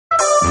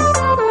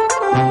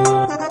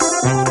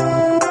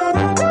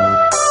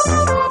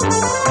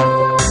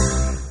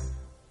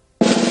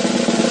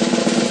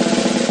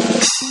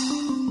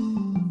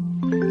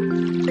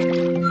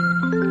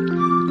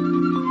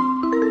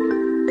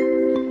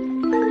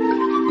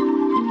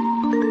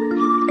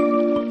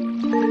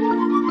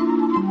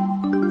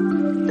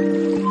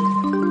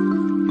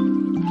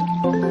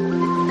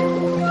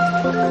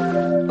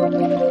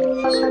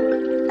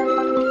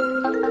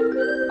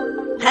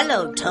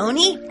Hello,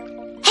 Tony.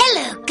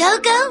 Hello,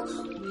 Gogo.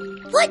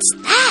 What's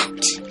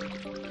that?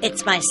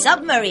 It's my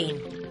submarine.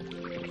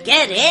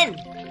 Get in.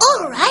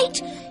 All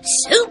right.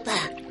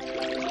 Super.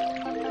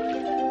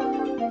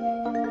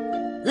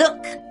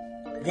 Look,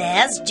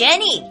 there's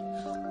Jenny.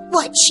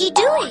 What's she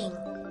doing?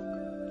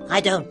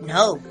 I don't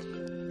know.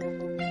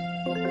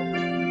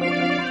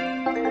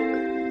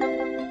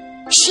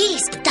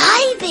 She's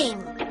diving.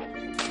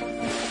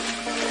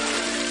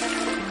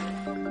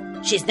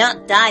 She's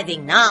not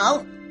diving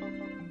now.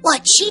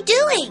 What's she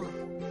doing?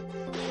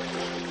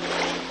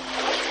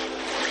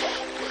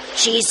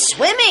 She's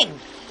swimming.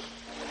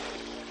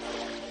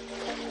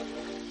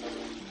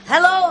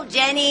 Hello,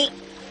 Jenny.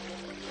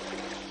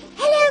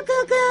 Hello,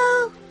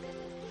 Gogo.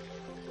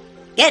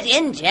 Get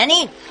in,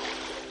 Jenny.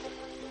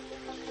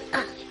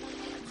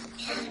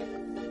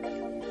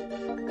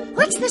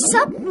 What's the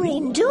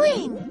submarine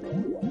doing?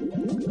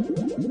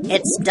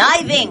 It's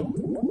diving.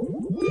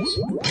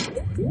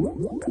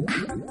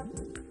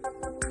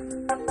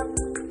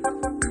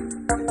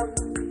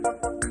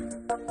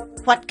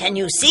 What can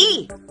you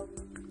see?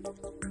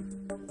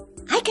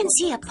 I can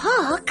see a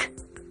park.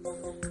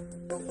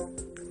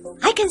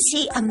 I can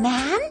see a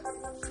man.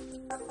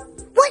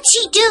 What's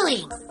he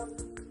doing?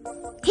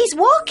 He's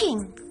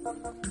walking.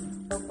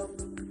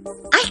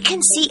 I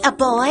can see a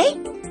boy.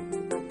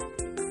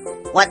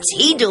 What's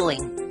he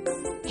doing?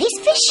 He's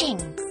fishing.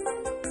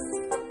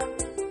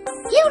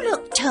 You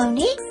look,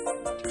 Tony.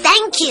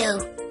 Thank you.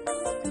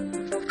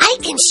 I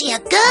can see a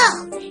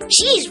girl.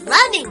 She's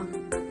running.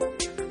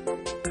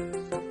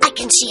 I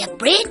can see a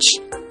bridge.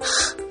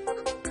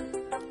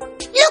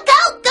 Look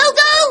out,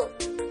 Gogo!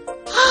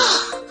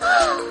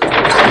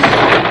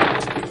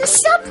 The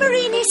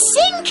submarine is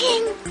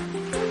sinking.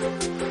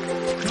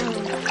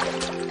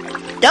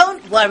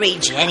 Don't worry,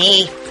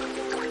 Jenny.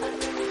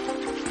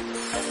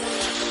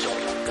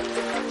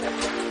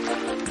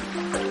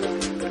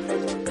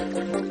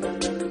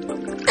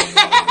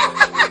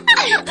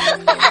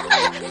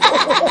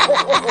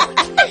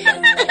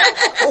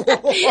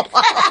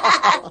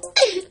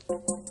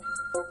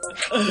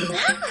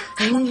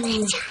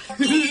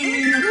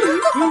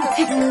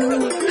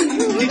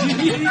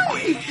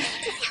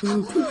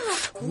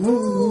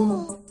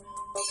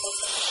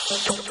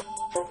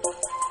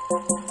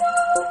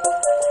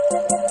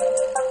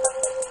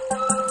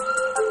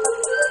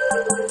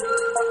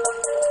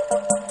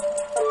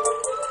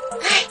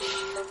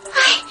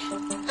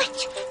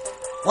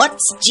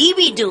 What's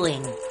Jeeby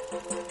doing?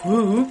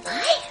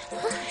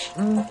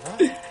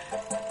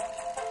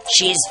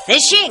 She's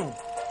fishing.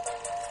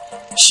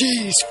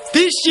 She's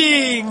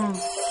fishing.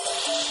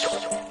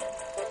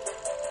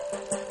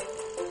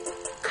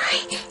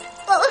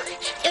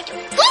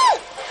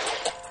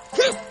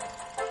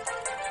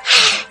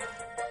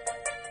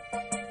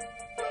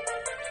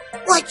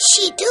 What's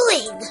she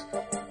doing?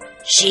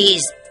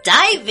 She's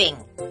diving.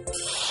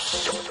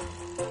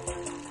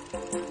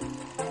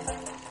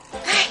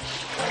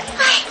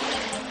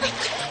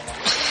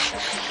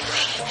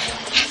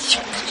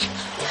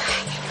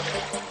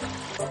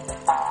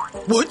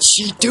 What's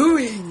she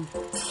doing?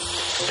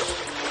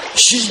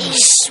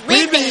 She's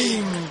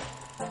swimming.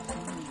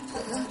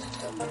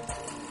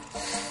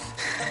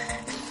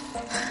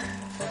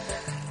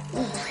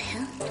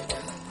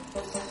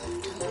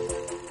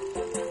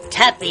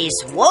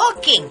 Tappy's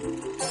walking.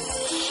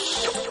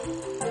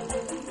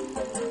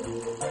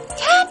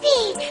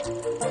 Tappy!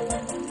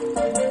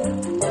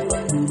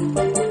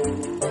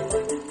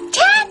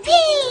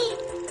 Tappy!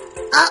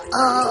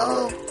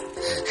 Uh-oh.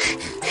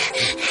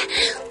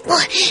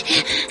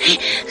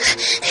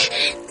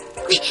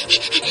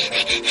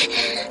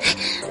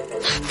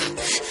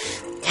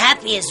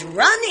 Tappy is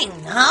running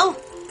now.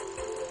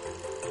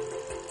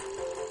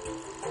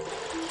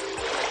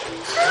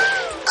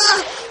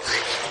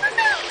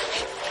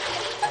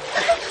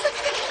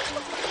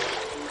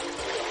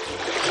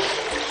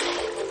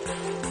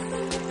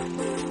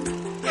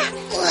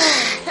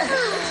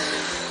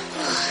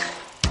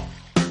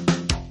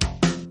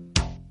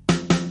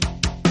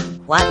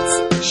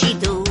 What's she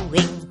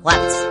doing?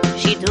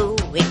 What's she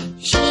doing?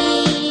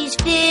 She's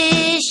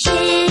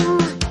fishing.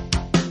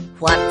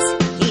 What's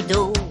he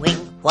doing?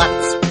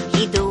 What's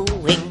he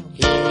doing?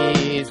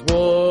 He's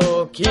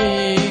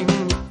walking.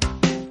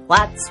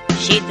 What's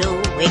she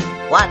doing?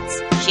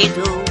 What's she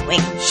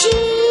doing?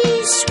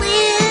 She's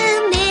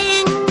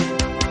swimming.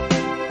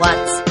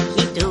 What's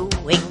he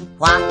doing?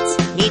 What's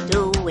he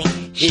doing?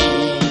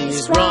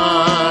 He's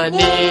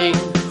running.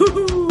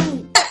 Hoo-hoo.